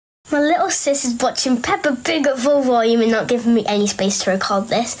My little sis is watching Peppa Pig at full volume and not giving me any space to record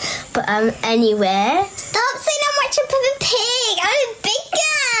this. But anyway. Stop saying I'm watching Peppa Pig. I'm a big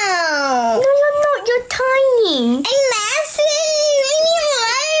girl. No, you're not. You're tiny. I'm massive. Leave me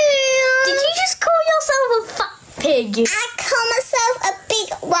alone. Did you just call yourself a fat pig? I call myself a big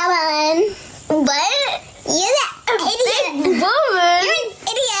woman. What? You're that idiot. Big woman? You're an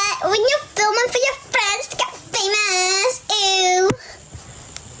idiot when you're filming for your friends to get famous. Ew.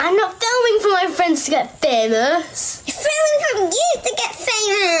 I'm not filming for my friends to get famous. You're filming for you to get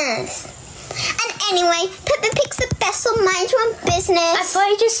famous. And anyway, Peppa Pig's the best, so mind your own business. I thought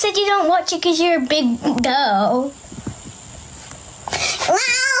you just said you don't watch it because you're a big girl.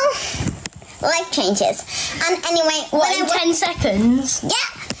 Well, life changes. And anyway, What, in 10 seconds?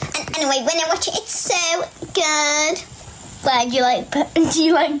 yeah. And anyway, when I watch it, it's so good. Glad you like, do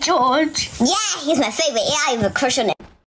you like George? Yeah, he's my favourite. Yeah, I have a crush on him.